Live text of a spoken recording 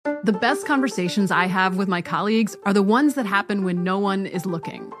The best conversations I have with my colleagues are the ones that happen when no one is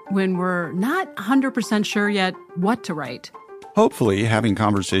looking, when we're not 100% sure yet what to write. Hopefully, having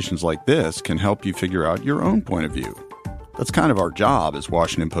conversations like this can help you figure out your own point of view. That's kind of our job as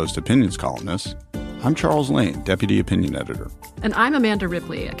Washington Post opinions columnists. I'm Charles Lane, Deputy Opinion Editor. And I'm Amanda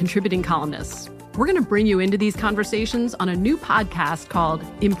Ripley, a contributing columnist. We're going to bring you into these conversations on a new podcast called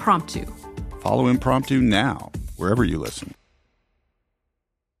Impromptu. Follow Impromptu now, wherever you listen.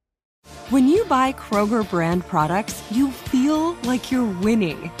 When you buy Kroger brand products, you feel like you're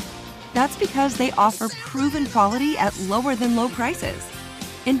winning. That's because they offer proven quality at lower than low prices.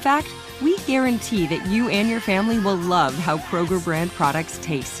 In fact, we guarantee that you and your family will love how Kroger brand products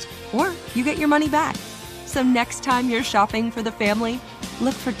taste, or you get your money back. So next time you're shopping for the family,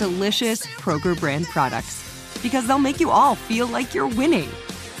 look for delicious Kroger brand products, because they'll make you all feel like you're winning.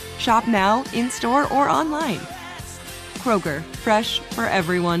 Shop now, in-store, or online. Kroger, fresh for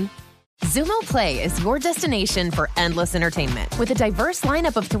everyone. Zumo Play is your destination for endless entertainment. With a diverse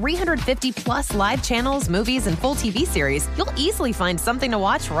lineup of 350-plus live channels, movies, and full TV series, you'll easily find something to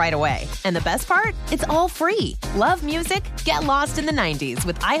watch right away. And the best part? It's all free. Love music? Get lost in the 90s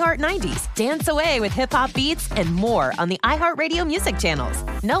with iHeart 90s, dance away with hip-hop beats, and more on the iHeartRadio music channels.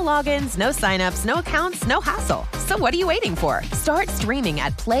 No logins, no signups, no accounts, no hassle. So what are you waiting for? Start streaming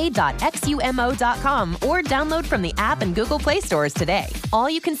at play.xumo.com or download from the app and Google Play stores today. All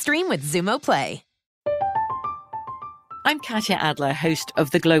you can stream with Zumo Play. I'm Katya Adler, host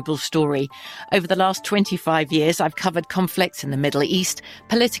of The Global Story. Over the last 25 years, I've covered conflicts in the Middle East,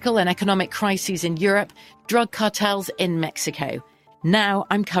 political and economic crises in Europe, drug cartels in Mexico. Now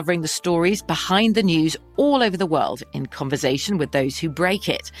I'm covering the stories behind the news all over the world in conversation with those who break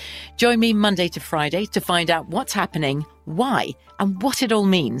it. Join me Monday to Friday to find out what's happening, why, and what it all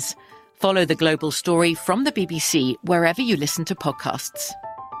means. Follow The Global Story from the BBC wherever you listen to podcasts.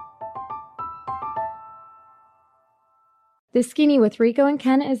 The Skinny with Rico and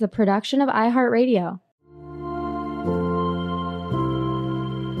Ken is a production of iHeartRadio.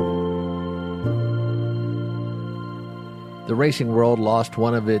 The racing world lost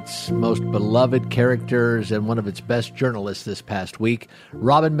one of its most beloved characters and one of its best journalists this past week.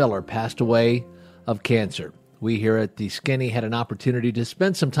 Robin Miller passed away of cancer. We here at The Skinny had an opportunity to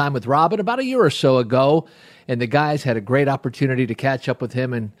spend some time with Robin about a year or so ago, and the guys had a great opportunity to catch up with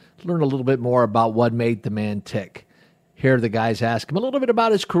him and learn a little bit more about what made the man tick. Here the guys ask him a little bit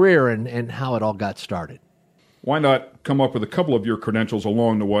about his career and how it all got started. Why not come up with a couple of your credentials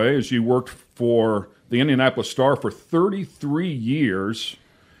along the way, as you worked for the Indianapolis Star for 33 years.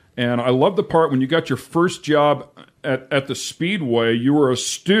 And I love the part when you got your first job at the Speedway, you were a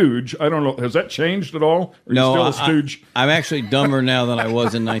stooge. I don't know, has that changed at all? Are no, you still a stooge? I'm actually dumber now than I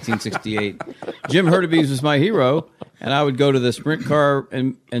was in 1968. Jim Hurtubise was my hero, and I would go to the sprint car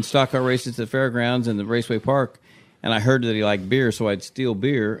and stock car races at the fairgrounds and the Raceway Park, and I heard that he liked beer, so I'd steal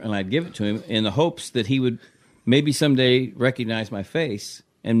beer and I'd give it to him in the hopes that he would maybe someday recognize my face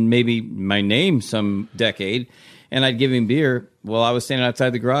and maybe my name some decade, and I'd give him beer. Well, I was standing outside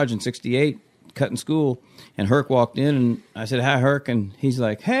the garage in 68, cutting school, and Herc walked in, and I said, "Hi, Herc," and he's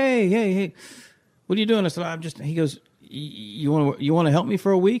like, hey, what are you doing? I said, he goes, you want to help me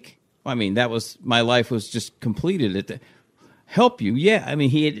for a week? I mean, my life was just completed. Help you? Yeah. I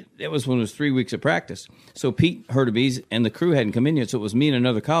mean, it was when it was 3 weeks of practice. So Pete Hurtubise and the crew hadn't come in yet, so it was me and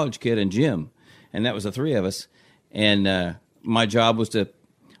another college kid and Jim, and that was the three of us. And my job was to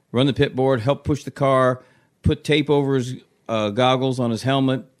run the pit board, help push the car, put tape over his goggles on his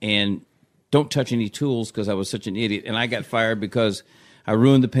helmet, and don't touch any tools because I was such an idiot. And I got fired because I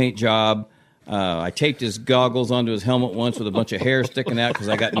ruined the paint job. I taped his goggles onto his helmet once with a bunch of hair sticking out because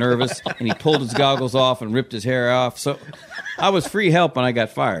I got nervous, and he pulled his goggles off and ripped his hair off. So I was free help when I got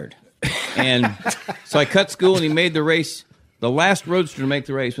fired. And so I cut school, and he made the race. The last roadster to make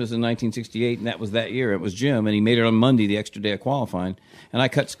the race was in 1968, and that was that year. It was Jim, and he made it on Monday, the extra day of qualifying. And I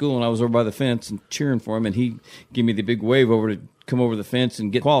cut school, and I was over by the fence and cheering for him, and he gave me the big wave over to come over the fence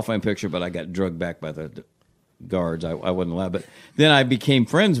and get a qualifying picture, but I got drugged back by the guards. I wasn't allowed. But then I became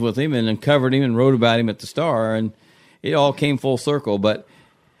friends with him and uncovered him and wrote about him at the Star, and it all came full circle. But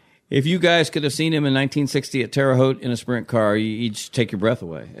if you guys could have seen him in 1960 at Terre Haute in a sprint car, you'd just take your breath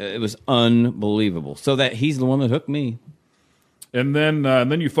away. It was unbelievable. So that he's the one that hooked me. And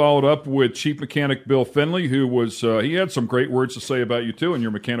then you followed up with Chief Mechanic Bill Finley, who was he had some great words to say about you too and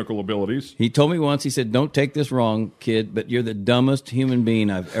your mechanical abilities. He told me once, he said, "Don't take this wrong, kid, but you're the dumbest human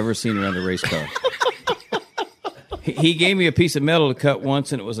being I've ever seen around a race car." He gave me a piece of metal to cut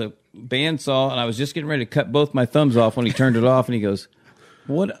once, and it was a bandsaw, and I was just getting ready to cut both my thumbs off when he turned it off, and he goes,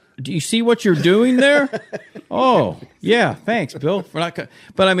 "What do you see what you're doing there? Oh, yeah, thanks, Bill. But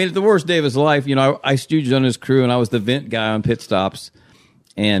I mean, at the worst day of his life, I stooged on his crew, and I was the vent guy on pit stops.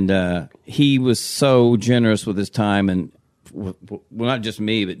 And he was so generous with his time, and well, not just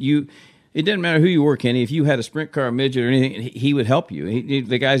me, but you. It didn't matter who you were, Kenny. If you had a sprint car, a midget, or anything, he would help you.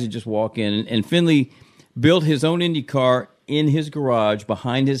 The guys would just walk in. And Finley built his own Indy car in his garage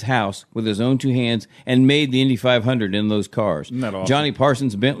behind his house with his own 2 hands and made the Indy 500 in those cars. Isn't that awesome? Johnny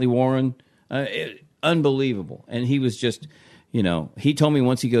Parsons, Bentley Warren, unbelievable. And he was just, he told me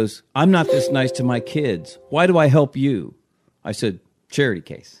once, he goes, I'm not this nice to my kids. Why do I help you? I said, charity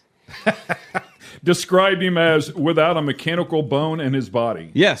case. Described him as without a mechanical bone in his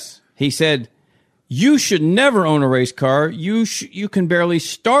body. Yes. He said, you should never own a race car. You can barely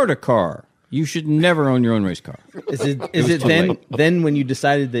start a car. You should never own your own race car. Is it then when you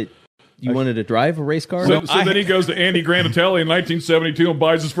decided that you wanted to drive a race car? So then he goes to Andy Granatelli in 1972 and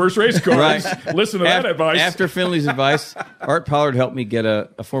buys his first race car. Right. Listen to that advice. After Finley's advice, Art Pollard helped me get a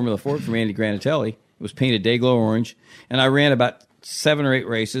Formula Ford from Andy Granatelli. It was painted Dayglow orange. And I ran about 7 or 8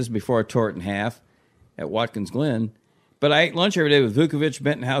 races before I tore it in half at Watkins Glen. But I ate lunch every day with Vukovic,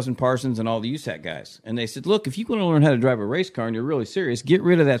 Bentonhausen, Parsons, and all the USAC guys. And they said, look, if you want to learn how to drive a race car and you're really serious, get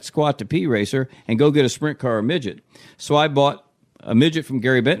rid of that squat to pee racer and go get a sprint car or midget. So I bought a midget from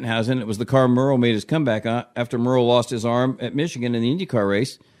Gary Bentonhausen. It was the car Merle made his comeback on after Merle lost his arm at Michigan in the IndyCar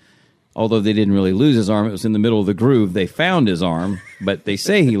race. Although they didn't really lose his arm. It was in the middle of the groove. They found his arm, but they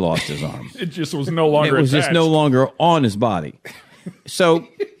say he lost his arm. It just was no longer It was attached. just no longer on his body. So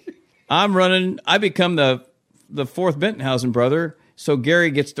I'm running. I become the 4th Bentonhausen brother, so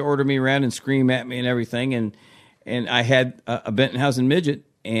Gary gets to order me around and scream at me and everything, and I had a Bentonhausen midget,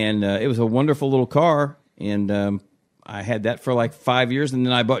 and it was a wonderful little car, and I had that for like 5 years, and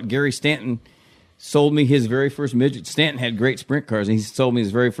then I bought Gary Stanton, sold me his very first midget. Stanton had great sprint cars, and he sold me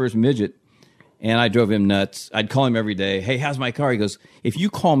his very first midget, and I drove him nuts. I'd call him every day, hey, how's my car? He goes, if you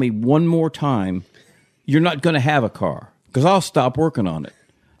call me one more time, you're not going to have a car, because I'll stop working on it.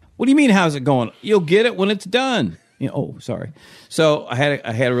 What do you mean, how's it going? You'll get it when it's done. Oh, sorry. So I had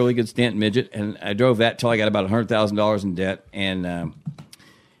a really good Stanton midget, and I drove that till I got about $100,000 in debt. And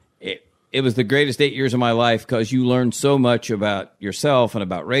it was the greatest 8 years of my life because you learn so much about yourself and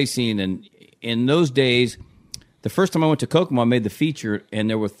about racing. And in those days, the first time I went to Kokomo, I made the feature,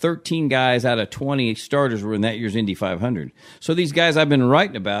 and there were 13 guys out of 20 starters were in that year's Indy 500. So these guys I've been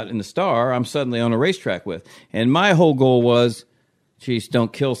writing about in the Star, I'm suddenly on a racetrack with. And my whole goal was, geez,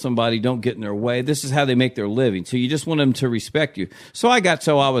 don't kill somebody, don't get in their way. This is how they make their living. So you just want them to respect you. So I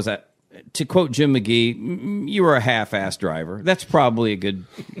was to quote Jim McGee, you were a half-assed driver. That's probably a good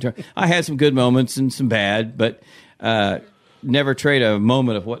term. I had some good moments and some bad, but never trade a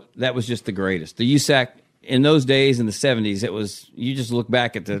moment of what, that was just the greatest. The USAC, in those days in the 70s, it was, you just look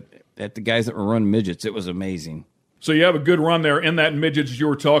back at the guys that were running midgets, it was amazing. So you have a good run there in that midgets you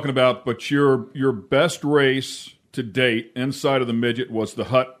were talking about, but your best race to date inside of the midget was the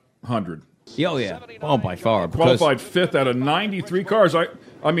Hut 100. Oh, yeah. Oh, by far. Qualified 5th out of 93 cars.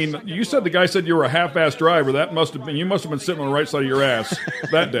 I mean, you said the guy said you were a half-ass driver. You must have been sitting on the right side of your ass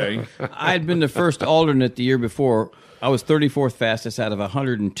that day. I had been the first alternate the year before. I was 34th fastest out of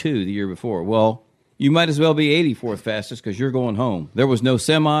 102 the year before. Well, you might as well be 84th fastest because you're going home. There was no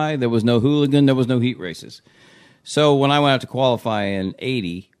semi, there was no hooligan, there was no heat races. So when I went out to qualify in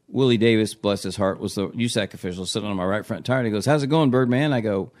 80, Willie Davis, bless his heart, was the USAC official sitting on my right front tire. And he goes, how's it going, Birdman? I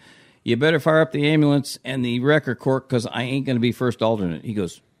go, you better fire up the ambulance and the wrecker court because I ain't going to be first alternate. He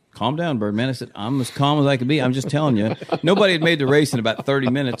goes, calm down, Birdman. I said, I'm as calm as I can be. I'm just telling you. Nobody had made the race in about 30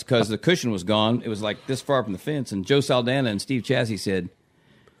 minutes because the cushion was gone. It was like this far from the fence. And Joe Saldana and Steve Chassie said,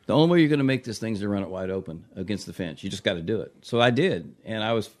 the only way you're going to make this thing is to run it wide open against the fence. You just got to do it. So I did. And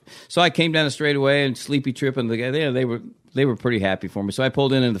I came down the straightaway and sleepy tripping. The guy there, they were pretty happy for me. So I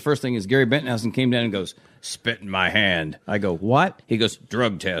pulled in, and the first thing is Gary Bentonhausen came down and goes, spit in my hand. I go, what? He goes,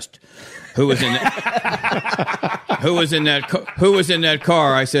 drug test. Who was in that? Who was in that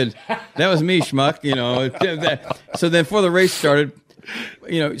car? I said, that was me, schmuck. So then before the race started,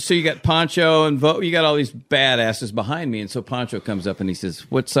 so you got Pancho and you got all these badasses behind me, and so Pancho comes up and he says,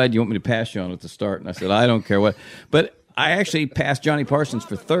 what side do you want me to pass you on at the start? And I said, I don't care what. But I actually passed Johnny Parsons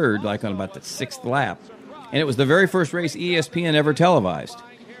for third, like on about the 6th lap. And it was the very first race ESPN ever televised.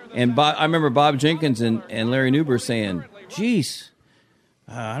 And I remember Bob Jenkins and Larry Newber saying, geez,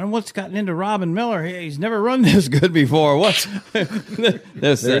 I don't know what's gotten into Robin Miller. He's never run this good before. There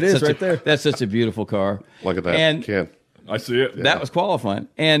it is right there. That's such a beautiful car. Look at that, and Ken. I see it. That was qualifying.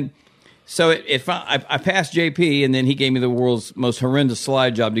 And so I passed JP, and then he gave me the world's most horrendous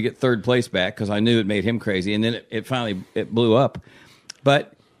slide job to get third place back because I knew it made him crazy. And then it finally blew up.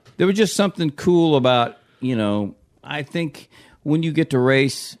 But there was just something cool about, I think when you get to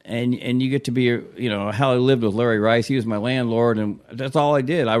race and you get to be, how I lived with Larry Rice. He was my landlord, and that's all I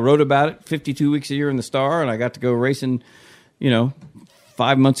did. I wrote about it 52 weeks a year in the Star, and I got to go racing,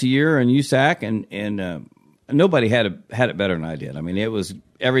 5 months a year in USAC, and nobody had it better than I did. I mean, it was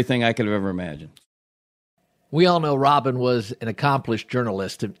everything I could have ever imagined. We all know Robin was an accomplished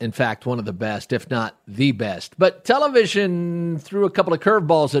journalist, in fact, one of the best, if not the best. But television threw a couple of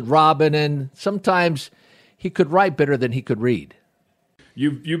curveballs at Robin, and sometimes he could write better than he could read.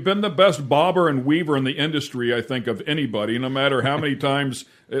 You've been the best bobber and weaver in the industry, I think, of anybody. No matter how many times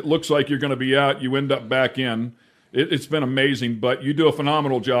it looks like you're going to be out, you end up back in. It's been amazing, but you do a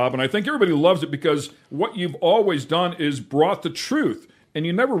phenomenal job, and I think everybody loves it because what you've always done is brought the truth, and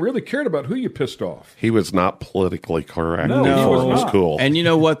you never really cared about who you pissed off. He was not politically correct. No, he was it was not. cool. And you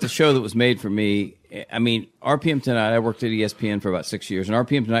know what? The show that was made for me, I mean, RPM Tonight, I worked at ESPN for about 6 years, and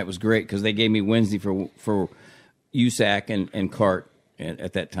RPM Tonight was great because they gave me Wednesday for USAC and CART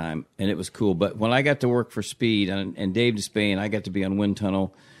at that time, and it was cool. But when I got to work for Speed and Dave Despain, I got to be on Wind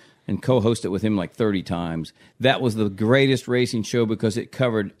Tunnel and co-host it with him like 30 times. That was the greatest racing show because it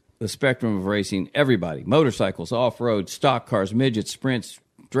covered the spectrum of racing, everybody, motorcycles, off-road, stock cars, midgets, sprints,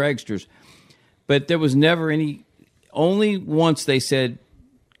 dragsters. But there was never only once they said,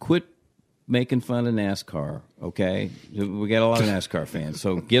 quit making fun of NASCAR, okay? We got a lot of NASCAR fans,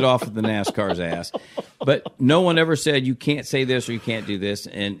 so get off of the NASCAR's ass. But no one ever said you can't say this or you can't do this,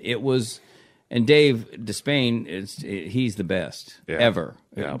 and it was... And Dave Despain, he's the best ever.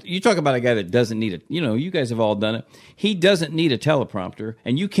 Yeah. You talk about a guy that doesn't need it. You guys have all done it. He doesn't need a teleprompter,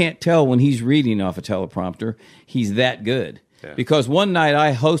 and you can't tell when he's reading off a teleprompter. He's that good. Yeah. Because one night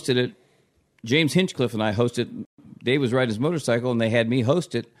I hosted it. James Hinchcliffe and I hosted. Dave was riding his motorcycle, and they had me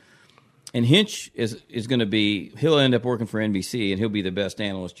host it. And Hinch is going to be, he'll end up working for NBC, and he'll be the best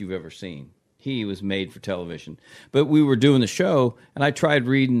analyst you've ever seen. He was made for television. But we were doing the show, and I tried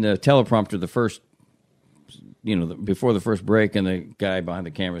reading the teleprompter the first, before the first break, and the guy behind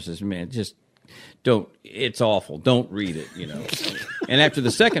the camera says, man, just don't, it's awful. Don't read it, And after the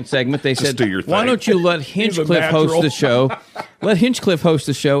second segment, they said, why don't you let Hinchcliffe host the show? Let Hinchcliffe host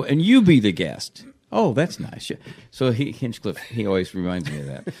the show, and you be the guest. Oh, that's nice. So Hinchcliffe, he always reminds me of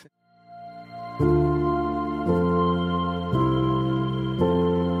that.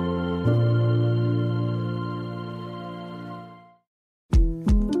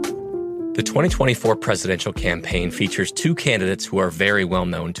 The 2024 presidential campaign features two candidates who are very well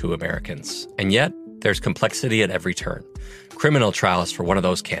known to Americans. And yet, there's complexity at every turn. Criminal trials for one of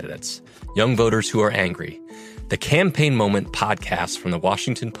those candidates. Young voters who are angry. The Campaign Moment podcast from the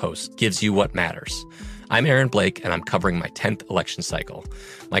Washington Post gives you what matters. I'm Aaron Blake, and I'm covering my 10th election cycle.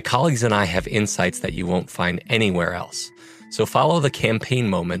 My colleagues and I have insights that you won't find anywhere else. So follow The Campaign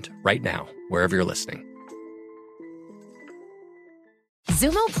Moment right now, wherever you're listening.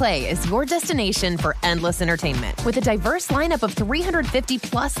 Zumo Play is your destination for endless entertainment. With a diverse lineup of 350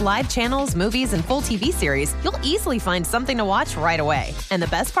 plus live channels, movies, and full TV series, you'll easily find something to watch right away. And the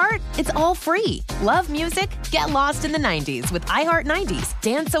best part? It's all free. Love music? Get lost in the 90s with iHeart 90s,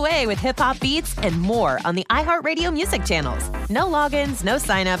 dance away with hip-hop beats, and more on the iHeartRadio music channels. No logins, no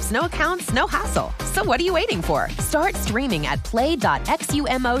signups, no accounts, no hassle. So what are you waiting for? Start streaming at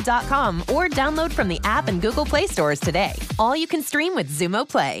play.xumo.com or download from the app and Google Play stores today. All you can stream with Zumo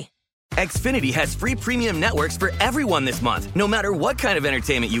Play. Xfinity has free premium networks for everyone this month, no matter what kind of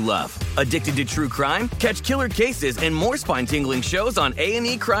entertainment you love. Addicted to true crime? Catch killer cases and more spine-tingling shows on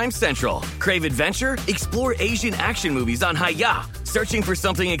A&E Crime Central. Crave adventure? Explore Asian action movies on Hi-Ya. Searching for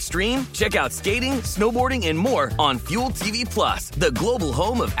something extreme? Check out skating, snowboarding, and more on Fuel TV Plus, the global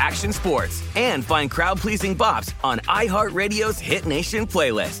home of action sports. And find crowd-pleasing bops on iHeartRadio's Hit Nation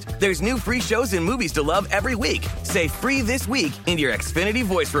playlist. There's new free shows and movies to love every week. Say free this week in your Xfinity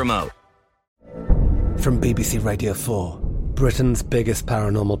voice remote. From BBC Radio 4, Britain's biggest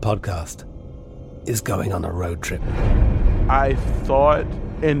paranormal podcast is going on a road trip. I thought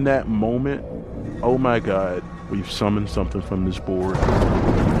in that moment, oh my God, we've summoned something from this board.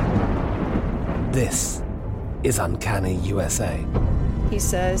 This is Uncanny USA. He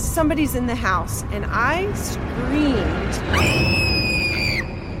says, somebody's in the house, and I screamed.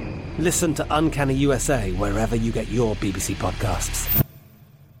 Listen to Uncanny USA wherever you get your BBC podcasts,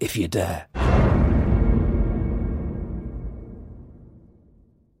 if you dare.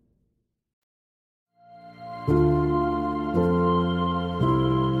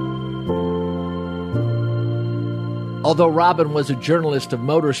 Although Robin was a journalist of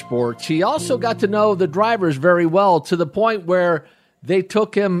motorsports, he also got to know the drivers very well, to the point where they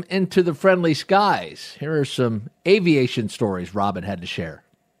took him into the friendly skies. Here are some aviation stories Robin had to share.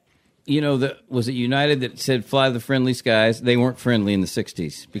 was it United that said fly the friendly skies? They weren't friendly in the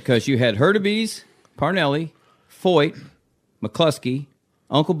 60s because you had Hurtubise, Parnelli, Foyt, McCluskey,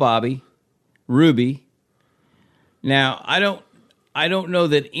 Uncle Bobby, Ruby. Now, I don't know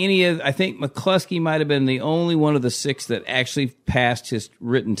that I think McCluskey might have been the only one of the 6 that actually passed his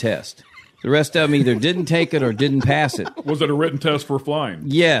written test. The rest of them either didn't take it or didn't pass it. Was it a written test for flying?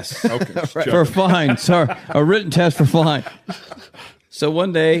 Yes. Okay. For flying. Sorry. A written test for flying. So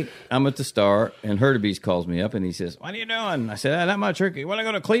one day, I'm at the Star, and Hurtubise calls me up, and he says, "What are you doing?" I said, "Not much, Ricky. You want to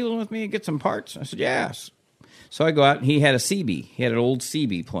go to Cleveland with me and get some parts?" I said, "Yes." So I go out, and he had a CB. He had an old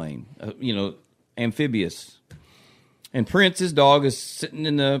CB plane, amphibious. And Prince, his dog, is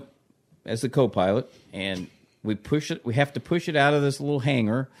sitting as the co-pilot, and we have to push it out of this little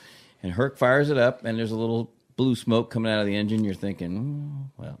hangar, and Herc fires it up, and there's a little blue smoke coming out of the engine. You're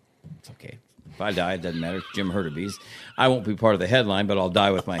thinking, well, it's okay. If I die, it doesn't matter. It's Jim Hurtubise. I won't be part of the headline, but I'll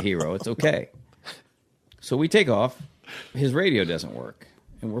die with my hero. It's okay. So we take off. His radio doesn't work,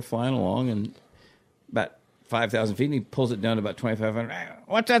 and we're flying along, and about 5,000 feet, and he pulls it down to about 2,500.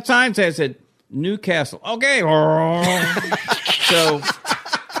 What's that sign say? I said, Newcastle. Okay. So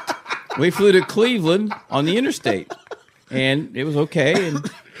we flew to Cleveland on the interstate, and it was okay.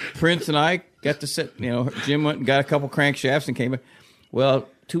 And Prince and I got to sit, Jim went and got a couple crankshafts and came back. Well,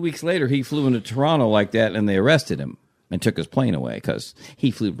 2 weeks later, he flew into Toronto like that, and they arrested him and took his plane away because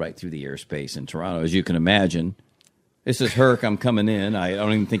he flew right through the airspace in Toronto, as you can imagine. This is Herc. I'm coming in. I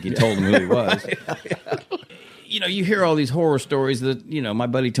don't even think he told him who he was. You hear all these horror stories that, my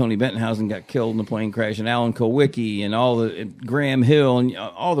buddy Tony Bentonhausen got killed in the plane crash, and Alan Kowicki and Graham Hill and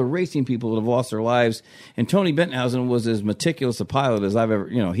all the racing people that have lost their lives. And Tony Bentonhausen was as meticulous a pilot as I've ever,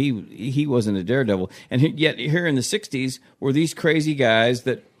 he wasn't a daredevil. And yet here in the 60s were these crazy guys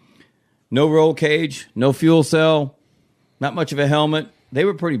that no roll cage, no fuel cell, not much of a helmet. They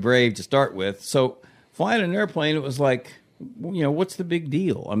were pretty brave to start with. So flying an airplane, it was like, what's the big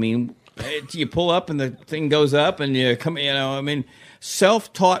deal? I mean, you pull up and the thing goes up and you come,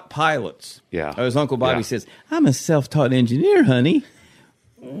 self-taught pilots. Yeah. As Uncle Bobby says, I'm a self-taught engineer, honey.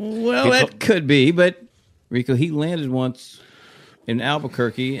 Well, that could be, but Rico, he landed once in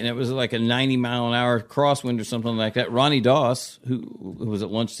Albuquerque, and it was like a 90-mile-an-hour crosswind or something like that. Ronnie Doss, who was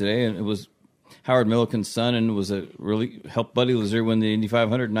at lunch today, and it was Howard Milliken's son, and was helped Buddy Lazare win the Indy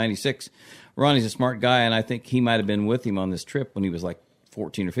 500 in 96. Ronnie's a smart guy, and I think he might have been with him on this trip when he was like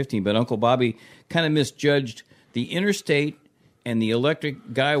 14 or 15. But Uncle Bobby kind of misjudged the interstate and the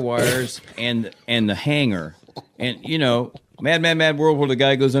electric guy wires and the hangar. And, Mad World where the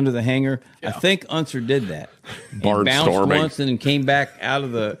guy goes under the hangar. Yeah. I think Unser did that. Barnstorming. Bounced once and then came back out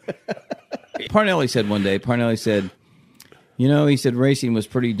of the... Parnelli said one day, he said racing was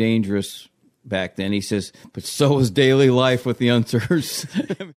pretty dangerous back then. He says, but so was daily life with the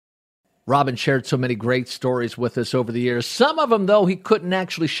Unsers. Robin shared so many great stories with us over the years. Some of them, though, he couldn't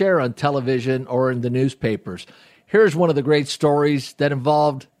actually share on television or in the newspapers. Here's one of the great stories that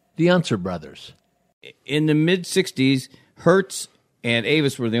involved the Unser brothers. In the mid-'60s, Hertz and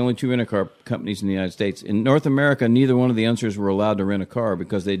Avis were the only two rent-a-car companies in the United States. In North America, neither one of the Unsers were allowed to rent a car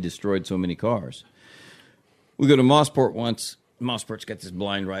because they destroyed so many cars. We go to Mossport once. Mossport's got this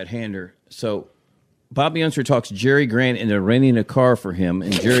blind right-hander. So Bobby Unser talks Jerry Grant into renting a car for him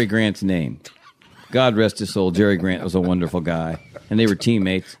in Jerry Grant's name. God rest his soul. Jerry Grant was a wonderful guy, and they were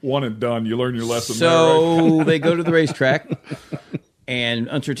teammates. One and done. You learn your lesson so there, right? They go to the racetrack, and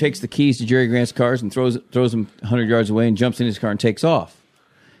Unser takes the keys to Jerry Grant's cars and throws them 100 yards away and jumps in his car and takes off.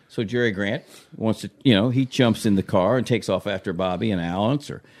 So Jerry Grant wants to, he jumps in the car and takes off after Bobby and Al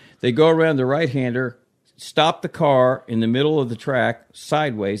Unser. They go around the right-hander, stop the car in the middle of the track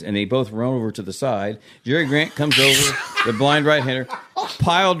sideways, and they both run over to the side. Jerry Grant comes over, the blind right-hander,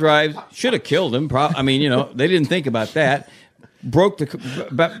 pile drives, should have killed him. They didn't think about that. Broke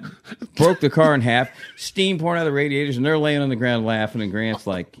the car in half, steam pouring out of the radiators, and they're laying on the ground laughing, and Grant's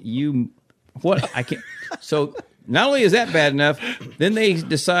like, I can't. So not only is that bad enough, then they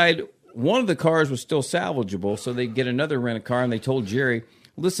decide one of the cars was still salvageable, so they get another rent-a-car, and they told Jerry,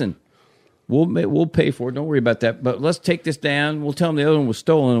 listen, We'll pay for it. Don't worry about that. But let's take this down. We'll tell them the other one was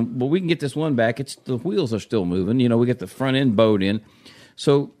stolen, but we can get this one back. The wheels are still moving. We get the front end bowed in.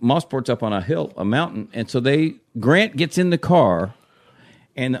 So Mossport's up on a mountain, and so Grant gets in the car,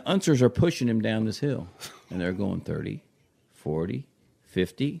 and the Unsers are pushing him down this hill, and they're going 30, 40,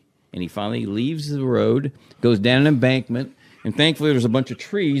 50, and he finally leaves the road, goes down an embankment, and thankfully there's a bunch of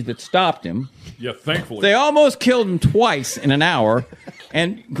trees that stopped him. Yeah, thankfully. They almost killed him twice in an hour.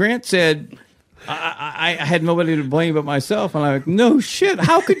 And Grant said, I had nobody to blame but myself. And I'm like, no shit,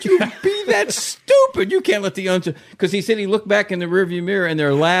 how could you be that stupid? You can't let the young... Because he said he looked back in the rearview mirror and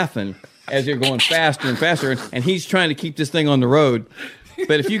they're laughing as they're going faster and faster. And he's trying to keep this thing on the road.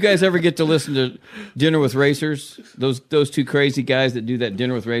 But if you guys ever get to listen to Dinner with Racers, those two crazy guys that do that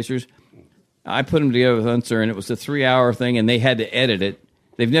Dinner with Racers, I put them together with Unser, and it was a 3-hour thing, and they had to edit it.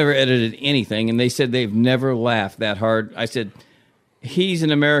 They've never edited anything, and they said they've never laughed that hard. I said, he's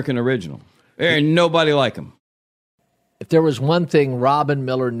an American original. There ain't nobody like him. If there was one thing Robin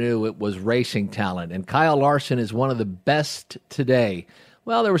Miller knew, it was racing talent, and Kyle Larson is one of the best today.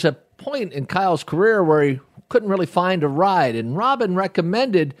 Well, there was a point in Kyle's career where he couldn't really find a ride, and Robin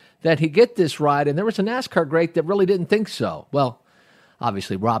recommended that he get this ride, and there was a NASCAR great that really didn't think so. Well,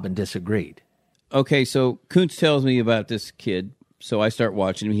 obviously, Robin disagreed. Okay, so Kuntz tells me about this kid, so I start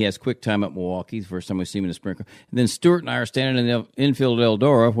watching him. He has quick time at Milwaukee, the first time we see him in a sprint car. And then Stewart and I are standing in the infield at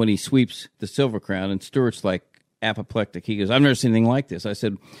Eldora when he sweeps the Silver Crown, and Stewart's like apoplectic. He goes, I've never seen anything like this. I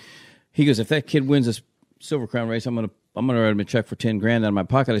said, he goes, if that kid wins this Silver Crown race, I'm going to write him a check for $10,000 out of my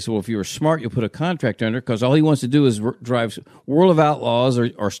pocket. I said, well, if you were smart, you'll put a contract under, because all he wants to do is drive World of Outlaws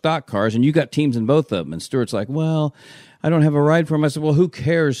or stock cars, and you got teams in both of them. And Stewart's like, well, I don't have a ride for him. I said, well, who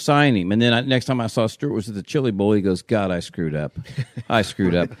cares? Sign him. And then next time I saw Stewart was at the Chili Bowl. He goes, God, I screwed up. I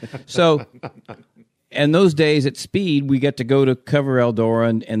screwed up. So, and those days at Speed, we get to go to cover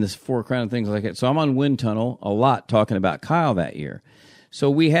Eldora and this Four Crown and things like that. So I'm on Wind Tunnel a lot talking about Kyle that year. So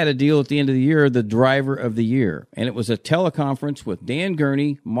we had a deal at the end of the year, the driver of the year. And it was a teleconference with Dan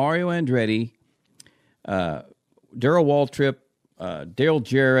Gurney, Mario Andretti, Darrell Waltrip, Dale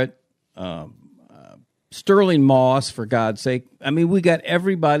Jarrett, Sterling Moss, for God's sake. I mean, we got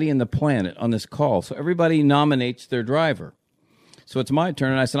everybody in the planet on this call. So everybody nominates their driver. So it's my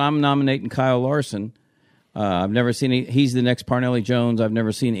turn, and I said, I'm nominating Kyle Larson. I've never seen he's the next Parnelli Jones. I've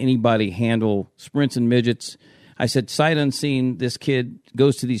never seen anybody handle sprints and midgets. I said, sight unseen, this kid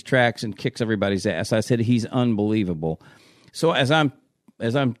goes to these tracks and kicks everybody's ass. I said, he's unbelievable. So as I'm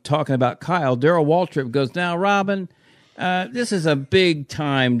talking about Kyle, Darrell Waltrip goes, now, Robin, this is a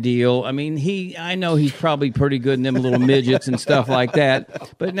big-time deal. I mean, I know he's probably pretty good in them little midgets and stuff like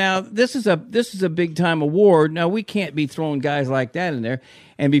that. But now, this is a big-time award. Now, we can't be throwing guys like that in there.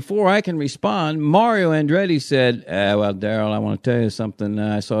 And before I can respond, Mario Andretti said, well, Darrell, I want to tell you something.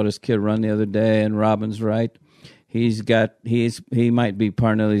 I saw this kid run the other day, and Robin's right. He might be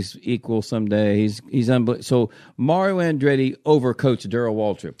Parnelli's equal someday. He's unbelievable. So Mario Andretti overcoached Darrell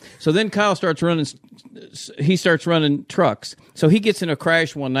Waltrip. So then Kyle starts running trucks. So he gets in a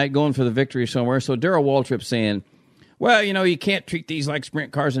crash one night going for the victory somewhere. So Darrell Waltrip's saying, well, you can't treat these like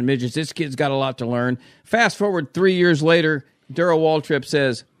sprint cars and midgets. This kid's got a lot to learn. Fast forward 3 years later, Darrell Waltrip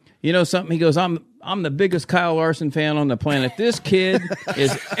says, you know something? He goes, I'm the biggest Kyle Larson fan on the planet. This kid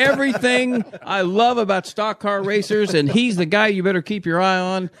is everything I love about stock car racers, and he's the guy you better keep your eye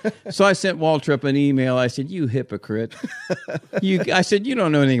on. So I sent Waltrip an email. I said, you hypocrite. I said, you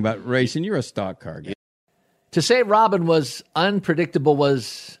don't know anything about racing. You're a stock car guy. To say Robin was unpredictable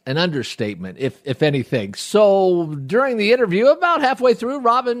was an understatement, if anything. So during the interview, about halfway through,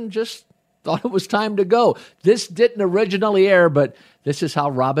 Robin just thought it was time to go. This didn't originally air, but this is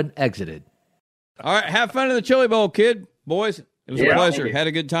how Robin exited. All right, have fun in the Chili Bowl, kid. Boys, it was a pleasure. Had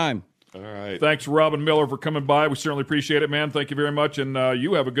a good time. All right. Thanks, Robin Miller, for coming by. We certainly appreciate it, man. Thank you very much. And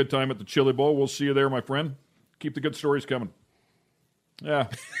you have a good time at the Chili Bowl. We'll see you there, my friend. Keep the good stories coming. Yeah,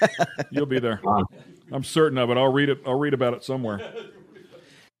 you'll be there. I'm certain of it. I'll read about it somewhere.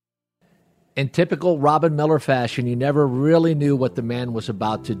 In typical Robin Miller fashion, you never really knew what the man was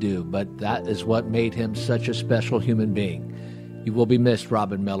about to do, but that is what made him such a special human being. You will be missed,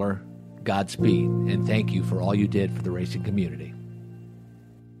 Robin Miller. Godspeed, and thank you for all you did for the racing community.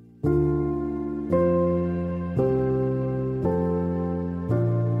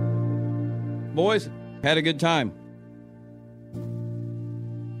 Boys, had a good time.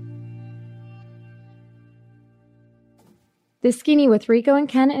 The Skinny with Rico and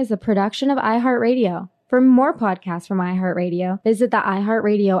Ken is a production of iHeartRadio. For more podcasts from iHeartRadio, visit the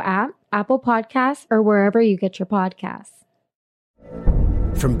iHeartRadio app, Apple Podcasts, or wherever you get your podcasts.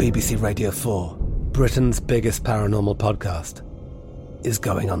 From BBC Radio 4, Britain's biggest paranormal podcast is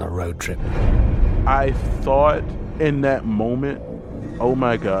going on a road trip. I thought in that moment, oh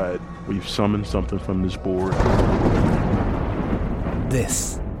my God, we've summoned something from this board.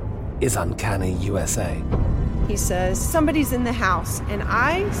 This is Uncanny USA. He says, somebody's in the house, and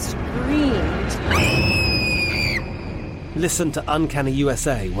I screamed. Listen to Uncanny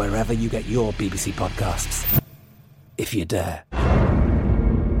USA wherever you get your BBC podcasts, if you dare.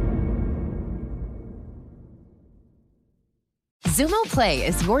 Zumo Play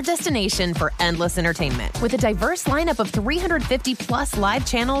is your destination for endless entertainment. With a diverse lineup of 350 plus live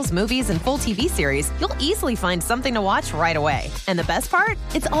channels, movies, and full TV series, you'll easily find something to watch right away. And the best part?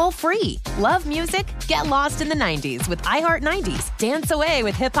 It's all free. Love music? Get lost in the 90s with iHeart 90s. Dance away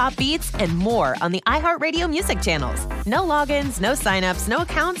with hip-hop beats and more on the iHeartRadio music channels. No logins, no signups, no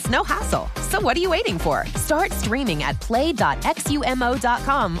accounts, no hassle. So what are you waiting for? Start streaming at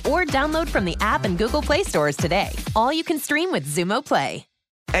play.xumo.com or download from the app and Google Play stores today. All you can stream with Zumo Play.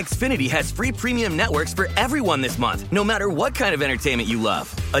 Xfinity has free premium networks for everyone this month, no matter what kind of entertainment you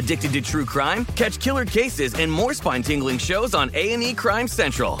love. Addicted to true crime? Catch killer cases and more spine-tingling shows on A&E Crime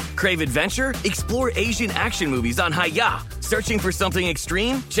Central. Crave adventure? Explore Asian action movies on Hi-Ya. Searching for something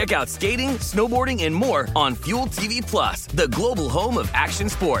extreme? Check out skating, snowboarding, and more on Fuel TV Plus, the global home of action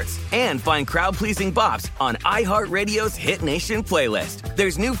sports. And find crowd-pleasing bops on iHeartRadio's Hit Nation playlist.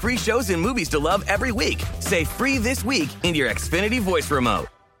 There's new free shows and movies to love every week. Say free this week in your Xfinity voice remote.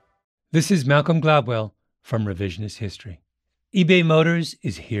 This is Malcolm Gladwell from Revisionist History. eBay Motors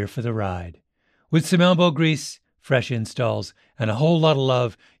is here for the ride. With some elbow grease, fresh installs, and a whole lot of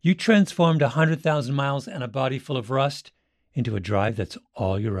love, you transformed 100,000 miles and a body full of rust into a drive that's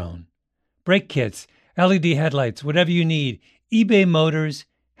all your own. Brake kits, LED headlights, whatever you need, eBay Motors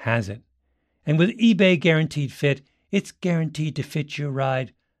has it. And with eBay Guaranteed Fit, it's guaranteed to fit your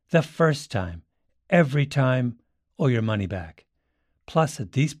ride the first time, every time, or your money back. Plus,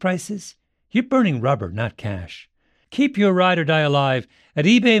 at these prices, you're burning rubber, not cash. Keep your ride or die alive at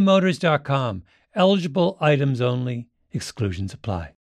ebaymotors.com. Eligible items only. Exclusions apply.